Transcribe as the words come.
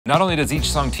Not only does each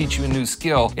song teach you a new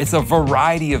skill, it's a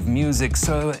variety of music,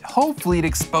 so hopefully it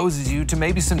exposes you to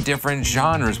maybe some different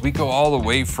genres. We go all the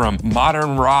way from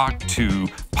modern rock to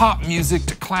pop music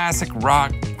to classic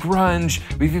rock, grunge.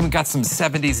 We've even got some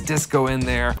 70s disco in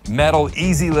there, metal,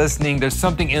 easy listening. There's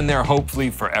something in there hopefully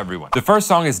for everyone. The first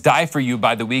song is Die For You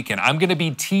by The Weeknd. I'm gonna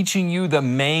be teaching you the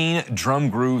main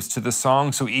drum grooves to the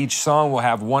song, so each song will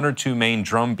have 1 or 2 main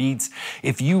drum beats.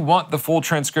 If you want the full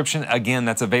transcription, again,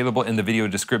 that's available in the video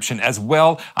description. As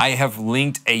well, I have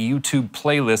linked a YouTube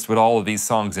playlist with all of these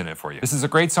songs in it for you. This is a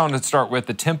great song to start with.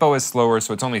 The tempo is slower,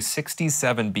 so it's only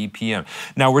 67 BPM.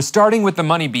 Now we're starting with the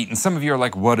money beat, and some of you are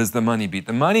like, what is the money beat?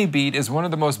 The money beat is one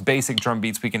of the most basic drum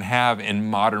beats we can have in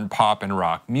modern pop and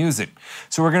rock music.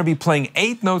 So we're gonna be playing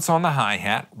 8 notes on the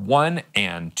hi-hat, 1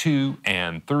 and 2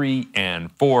 and 3 and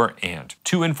 4 and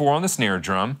 2 and 4 on the snare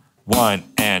drum, 1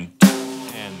 and 2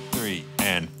 and 3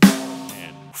 and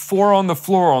 4 on the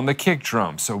floor on the kick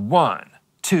drum. So 1,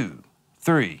 2,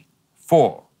 3,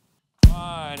 4.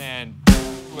 1 and 2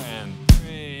 and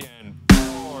 3 and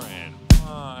 4 and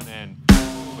 1 and 2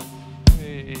 and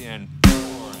 3 and 4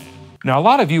 and... Now a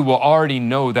lot of you will already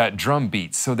know that drum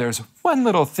beat, so there's one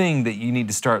little thing that you need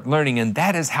to start learning, and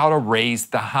that is how to raise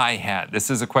the hi-hat. This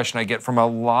is a question I get from a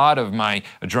lot of my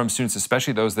drum students,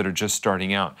 especially those that are just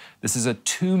starting out. This is a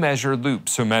 2-measure loop.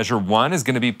 So measure 1 is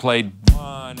going to be played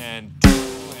 1 and 2.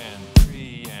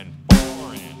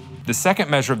 The second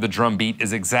measure of the drum beat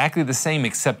is exactly the same,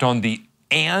 except on the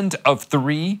and of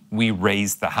 3, we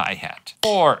raise the hi-hat.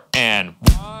 4 and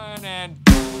 1 and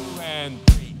 2 and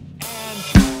 3 and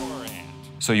 4 and.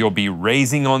 So you'll be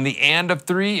raising on the and of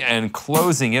 3 and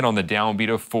closing it on the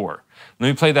downbeat of 4. Let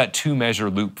me play that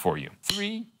 2-measure loop for you.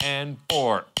 3 and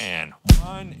 4 and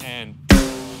 1 and 2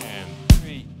 and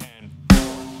 3 and 4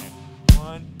 and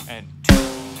 1 and 2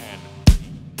 and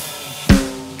 3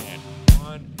 and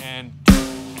 1 and 2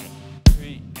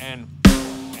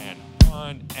 and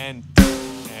 1 and 2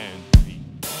 and 3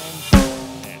 and 4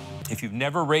 and. If you've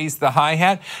never raised the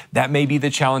hi-hat, that may be the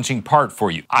challenging part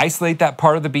for you. Isolate that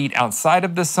part of the beat outside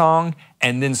of the song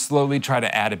and then slowly try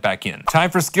to add it back in. Time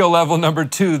for skill level number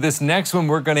 2. This next one,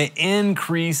 we're gonna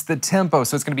increase the tempo.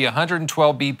 So it's gonna be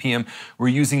 112 BPM. We're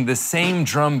using the same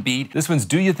drum beat. This one's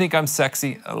Do You Think I'm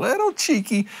Sexy? A little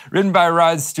cheeky, written by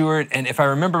Rod Stewart. And if I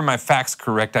remember my facts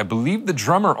correct, I believe the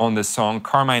drummer on this song,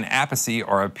 Carmine Appice,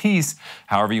 or Appice,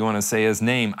 however you wanna say his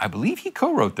name, I believe he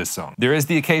co-wrote this song. There is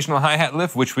the occasional hi-hat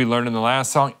lift, which we learned in the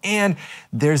last song, and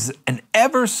there's an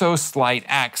ever so slight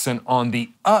accent on the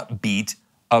upbeat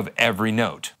of every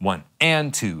note. 1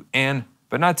 and 2 and,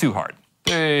 but not too hard.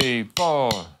 3,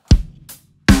 4.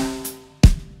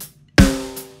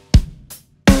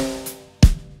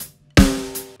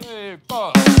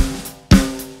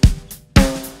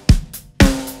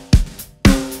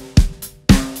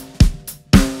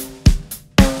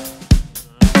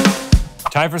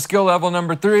 Time for skill level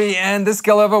number 3, and this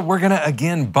skill level, we're gonna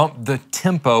again bump the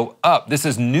tempo up. This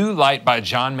is New Light by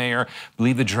John Mayer. I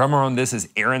believe the drummer on this is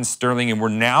Aaron Sterling, and we're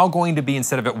now going to be,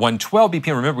 instead of at 112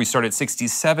 BPM, remember we started at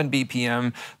 67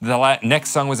 BPM, the next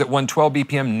song was at 112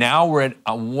 BPM, now we're at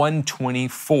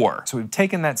 124. So we've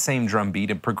taken that same drum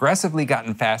beat and progressively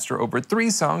gotten faster over 3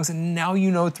 songs, and now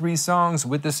you know 3 songs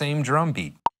with the same drum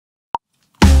beat.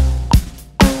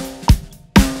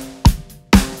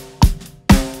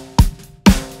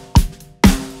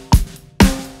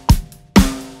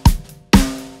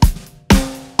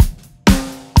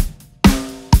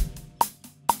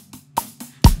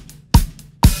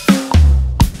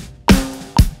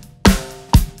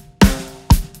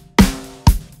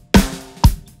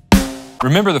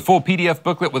 Remember the full PDF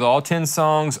booklet with all 10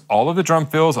 songs, all of the drum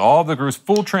fills, all of the grooves,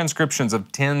 full transcriptions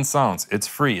of 10 songs. It's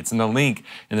free. It's in the link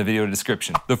in the video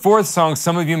description. The 4th song,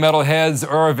 some of you metalheads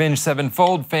or Avenged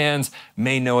Sevenfold fans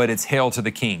may know it. It's Hail to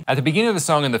the King. At the beginning of the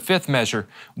song in the 5th measure,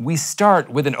 we start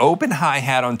with an open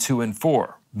hi-hat on 2 and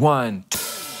 4. 1, 2,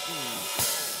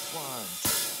 3, 1.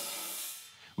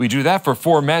 We do that for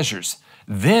 4 measures.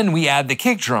 Then we add the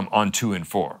kick drum on 2 and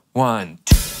 4. 1,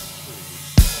 2.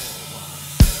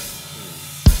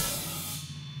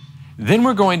 Then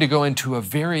we're going to go into a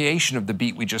variation of the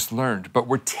beat we just learned, but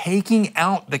we're taking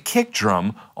out the kick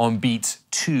drum on beats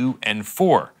 2 and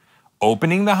 4.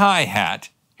 Opening the hi-hat,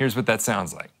 here's what that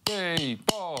sounds like. 3,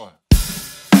 4.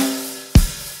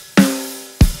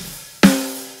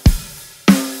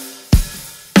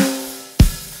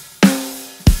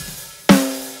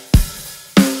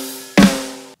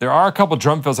 There are a couple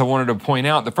drum fills I wanted to point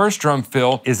out. The first drum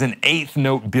fill is an 8th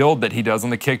note build that he does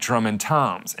on the kick drum and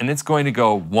toms. And it's going to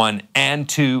go 1 and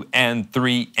 2 and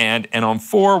 3 and on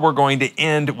 4 we're going to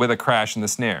end with a crash in the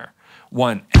snare.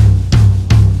 1 and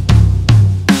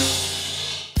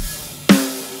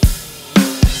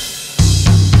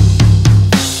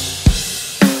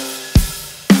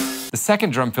The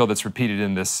second drum fill that's repeated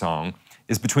in this song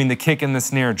is between the kick and the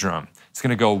snare drum. It's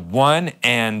gonna go 1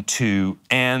 and 2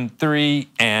 and 3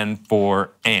 and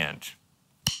 4 and.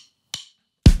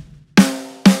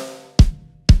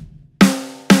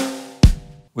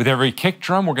 With every kick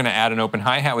drum, we're gonna add an open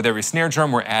hi-hat. With every snare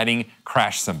drum, we're adding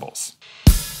crash cymbals.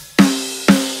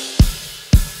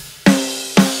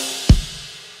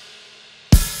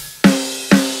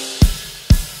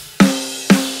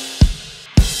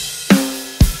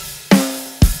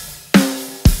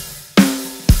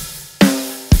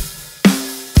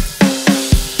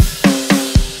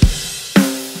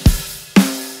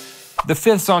 The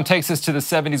fifth song takes us to the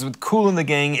 70s with Kool and the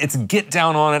Gang. It's Get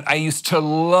Down on It. I used to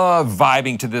love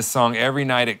vibing to this song every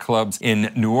night at clubs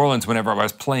in New Orleans whenever I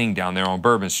was playing down there on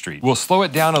Bourbon Street. We'll slow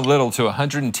it down a little to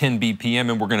 110 BPM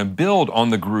and we're gonna build on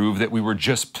the groove that we were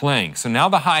just playing. So now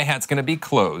the hi-hat's gonna be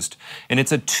closed and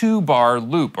it's a 2-bar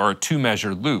loop or a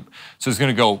 2-measure loop. So it's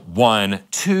gonna go 1,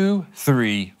 2,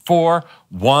 3, 4,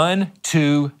 1,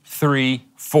 2, 3,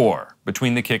 4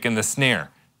 between the kick and the snare.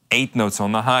 8 notes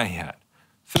on the hi-hat.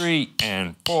 3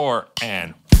 and 4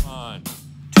 and 1,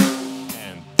 2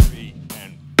 and 3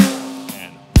 and 4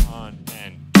 and 1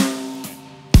 and 2 and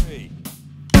 3.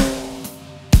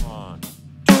 1,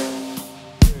 2,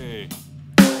 3,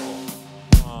 4,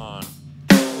 1,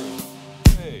 2,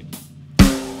 3.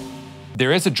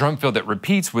 There is a drum fill that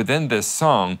repeats within this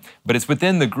song, but it's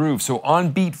within the groove. So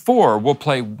on beat 4, we'll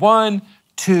play 1,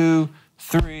 2,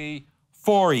 3,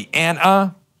 4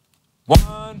 and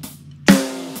 1.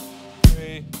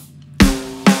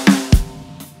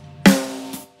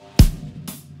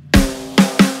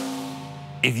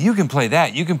 If you can play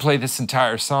that, you can play this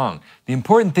entire song. The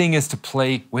important thing is to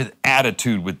play with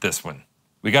attitude with this one.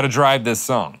 We gotta drive this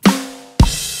song.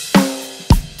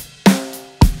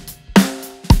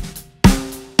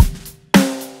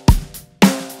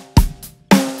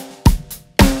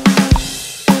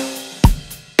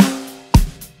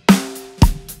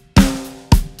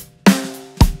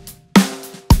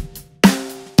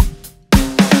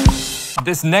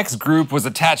 This next group was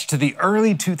attached to the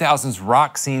early 2000s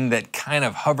rock scene that kind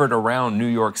of hovered around New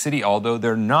York City, although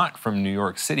they're not from New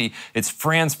York City. It's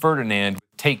Franz Ferdinand with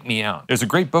Take Me Out. There's a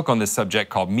great book on this subject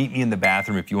called Meet Me in the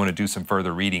Bathroom if you want to do some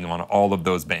further reading on all of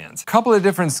those bands. A couple of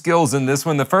different skills in this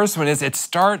one. The first one is it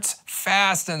starts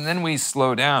fast and then we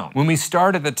slow down. When we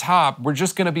start at the top, we're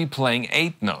just going to be playing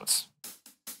 8 notes.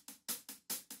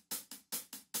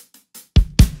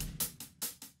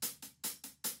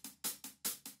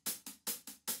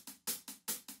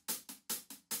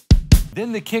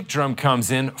 Then the kick drum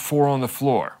comes in, 4 on the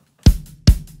floor.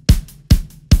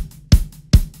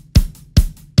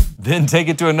 Then take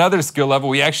it to another skill level.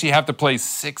 We actually have to play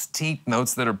 16th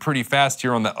notes that are pretty fast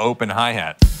here on the open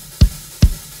hi-hat.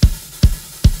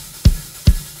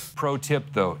 Pro tip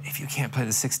though, if you can't play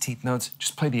the 16th notes,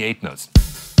 just play the 8th notes.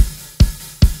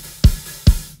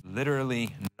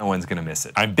 Literally, no one's gonna miss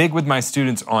it. I'm big with my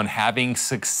students on having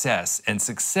success, and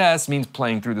success means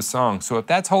playing through the song. So if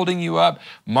that's holding you up,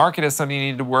 mark it as something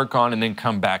you need to work on and then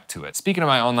come back to it. Speaking of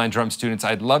my online drum students,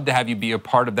 I'd love to have you be a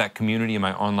part of that community in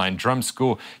my online drum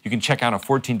school. You can check out a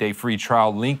 14-day free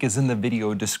trial. Link is in the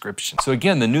video description. So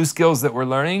again, the new skills that we're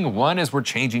learning, one is we're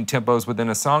changing tempos within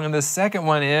a song, and the second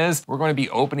one is we're gonna be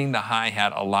opening the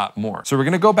hi-hat a lot more. So we're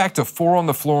gonna go back to 4 on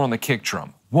the floor on the kick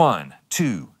drum. 1,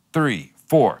 2, 3,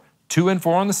 4. 2 and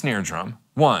 4 on the snare drum.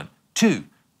 1, 2,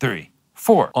 3,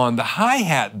 4. On the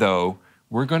hi-hat though,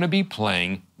 we're gonna be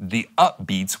playing the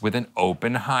upbeats with an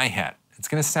open hi-hat. It's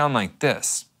gonna sound like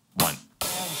this. 1, and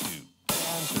 2,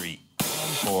 and 3, and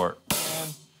 4,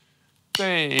 and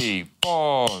 3,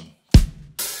 4.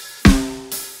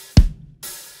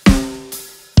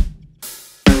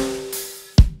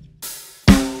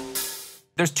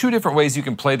 There's 2 different ways you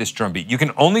can play this drum beat. You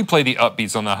can only play the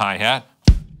upbeats on the hi-hat,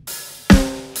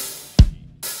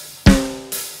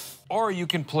 or you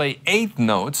can play 8th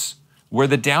notes where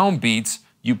the downbeats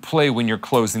you play when you're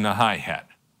closing the hi-hat.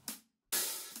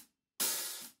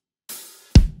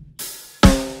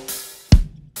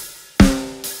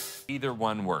 Either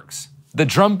one works. The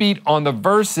drum beat on the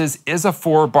verses is a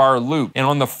 4-bar loop, and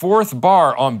on the 4th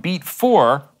bar on beat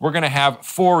 4, we're gonna have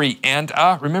 4-y and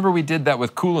Remember we did that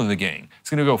with Kool and the Gang. It's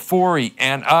gonna go 4-y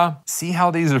and See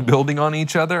how these are building on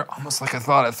each other? Almost like I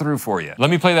thought it through for you. Let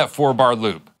me play that 4-bar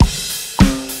loop.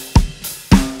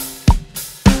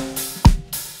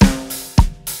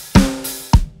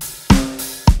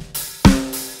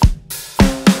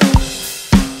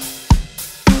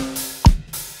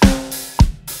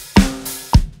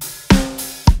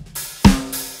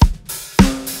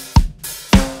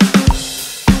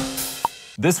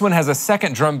 This one has a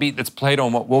second drum beat that's played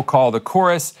on what we'll call the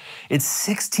chorus. It's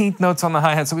 16th notes on the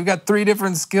hi-hat, so we've got 3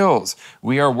 different skills.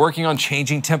 We are working on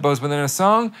changing tempos within a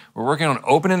song. We're working on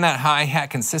opening that hi-hat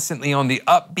consistently on the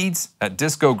upbeats, that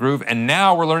disco groove, and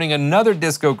now we're learning another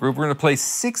disco groove. We're gonna play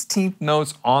 16th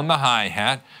notes on the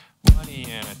hi-hat. 1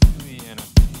 and a 2 and a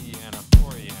 3 and a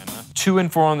 4 and a 2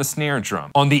 and 4 on the snare drum.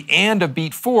 On the and of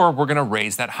beat 4, we're gonna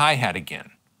raise that hi-hat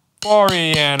again. 4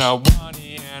 and a 1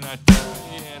 and a 2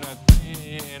 and a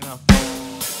 3 and a 4,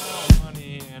 1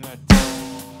 and a 2,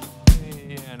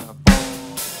 3 and a 4.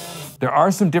 There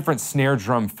are some different snare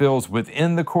drum fills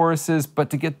within the choruses, but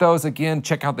to get those, again,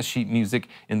 check out the sheet music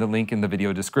in the link in the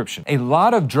video description. A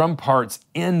lot of drum parts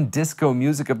in disco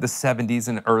music of the 70s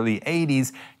and early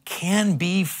 80s can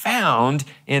be found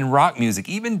in rock music.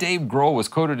 Even Dave Grohl was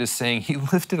quoted as saying he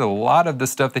lifted a lot of the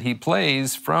stuff that he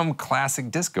plays from classic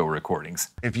disco recordings.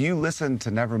 If you listen to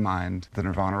Nevermind, the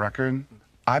Nirvana record,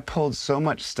 I pulled so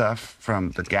much stuff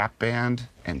from the Gap Band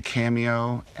and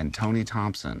Cameo and Tony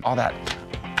Thompson. All that.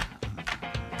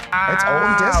 It's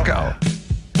old disco.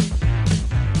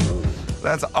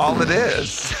 That's all it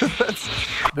is.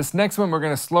 This next one, we're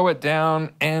gonna slow it down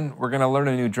and we're gonna learn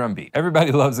a new drum beat.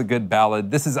 Everybody loves a good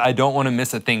ballad. This is I Don't Want to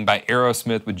Miss a Thing by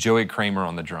Aerosmith with Joey Kramer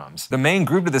on the drums. The main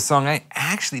groove to this song, I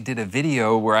actually did a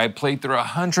video where I played through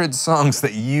 100 songs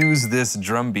that use this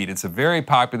drum beat. It's a very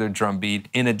popular drum beat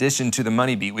in addition to the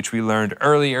money beat, which we learned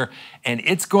earlier, and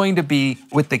it's going to be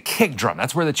with the kick drum.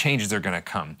 That's where the changes are gonna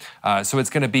come. So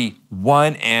it's gonna be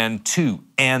 1 and 2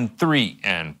 and 3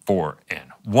 and 4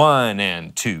 and 1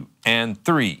 and 2 and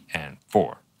 3 and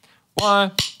 4.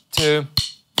 1, 2,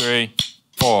 3,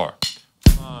 4.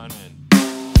 1 and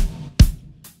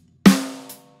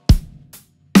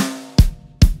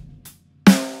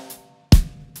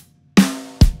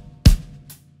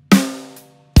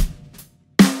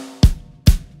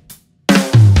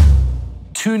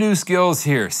 2 new skills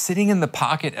here. Sitting in the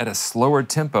pocket at a slower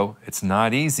tempo, it's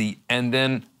not easy, and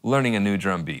then learning a new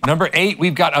drum beat. Number 8,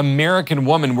 we've got American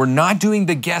Woman. We're not doing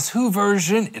the Guess Who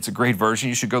version. It's a great version.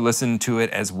 You should go listen to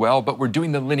it as well, but we're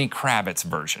doing the Lenny Kravitz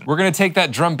version. We're gonna take that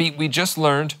drum beat we just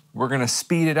learned, we're gonna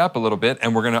speed it up a little bit,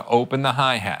 and we're gonna open the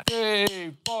hi-hat.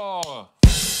 3, 4.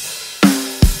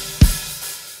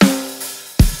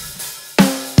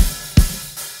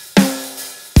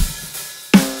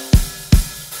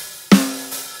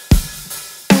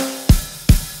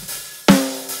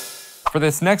 For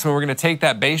this next one, we're gonna take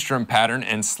that bass drum pattern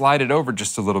and slide it over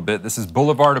just a little bit. This is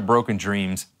Boulevard of Broken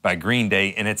Dreams by Green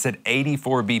Day, and it's at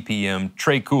 84 BPM.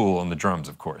 Trey Cool on the drums,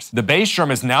 of course. The bass drum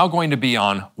is now going to be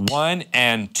on 1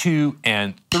 and 2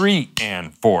 and 3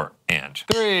 and 4 and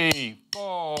 3,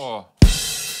 4.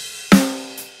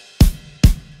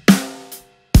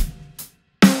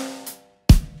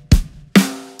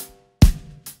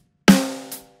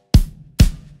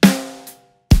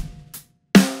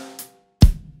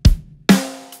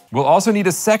 We'll also need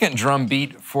a second drum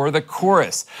beat for the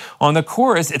chorus. On the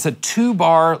chorus, it's a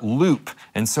 2-bar loop.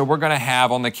 And so we're gonna have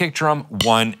on the kick drum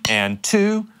 1 and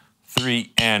 2,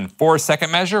 3 and 4. Second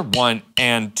measure, 1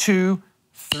 and 2,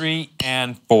 3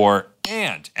 and 4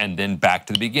 and then back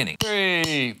to the beginning.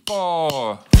 3,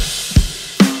 4.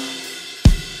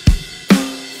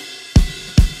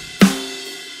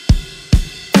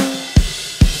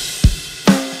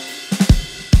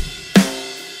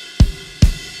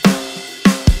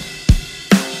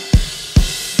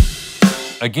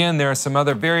 Again, there are some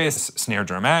other various snare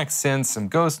drum accents, some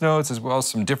ghost notes, as well as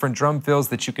some different drum fills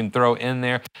that you can throw in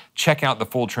there. Check out the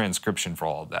full transcription for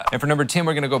all of that. And for number 10,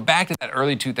 we're gonna go back to that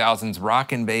early 2000s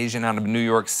rock invasion out of New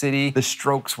York City. The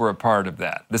Strokes were a part of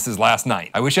that. This is Last Night.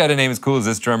 I wish I had a name as cool as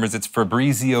this drummer's. It's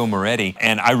Fabrizio Moretti,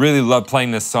 and I really love playing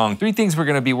this song. 3 things we're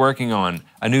gonna be working on: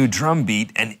 a new drum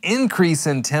beat, an increase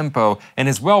in tempo, and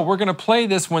as well, we're gonna play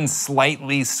this one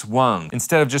slightly swung.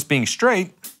 Instead of just being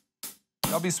straight,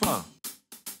 I'll be swung.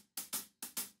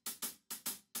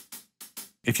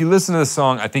 If you listen to the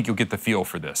song, I think you'll get the feel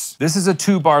for this. This is a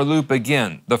 2-bar loop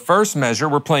again. The first measure,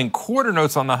 we're playing quarter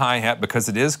notes on the hi-hat because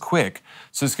it is quick.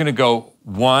 So it's gonna go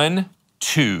 1,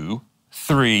 2,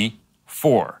 3,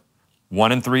 4.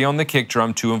 1 and 3 on the kick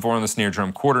drum, 2 and 4 on the snare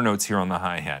drum, quarter notes here on the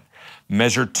hi-hat.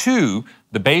 Measure 2,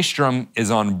 the bass drum is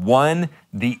on 1,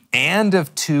 the and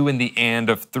of 2, and the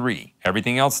and of 3.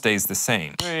 Everything else stays the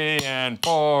same. 3 and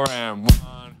 4 and 1.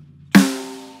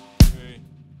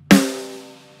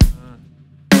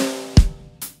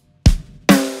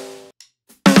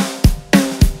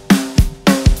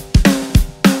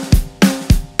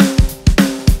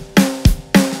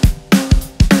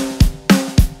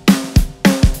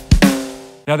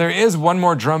 Now there is one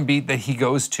more drum beat that he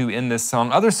goes to in this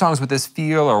song. Other songs with this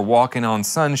feel are Walking on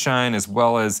Sunshine, as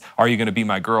well as Are You Gonna Be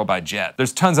My Girl by Jet.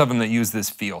 There's tons of them that use this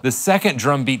feel. The second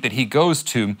drum beat that he goes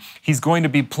to, he's going to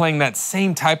be playing that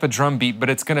same type of drum beat, but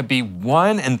it's gonna be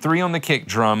 1 and 3 on the kick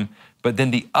drum, but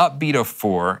then the upbeat of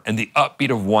 4 and the upbeat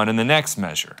of 1 in the next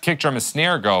measure. Kick drum and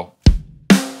snare go.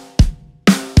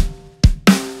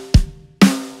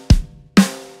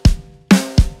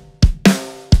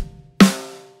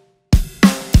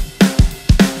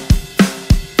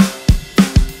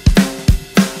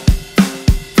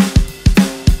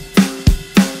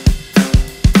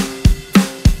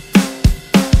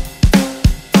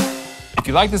 If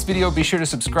you like this video, be sure to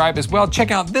subscribe as well. Check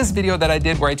out this video that I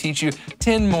did where I teach you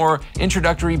 10 more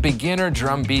introductory beginner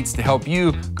drum beats to help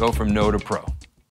you go from no to pro.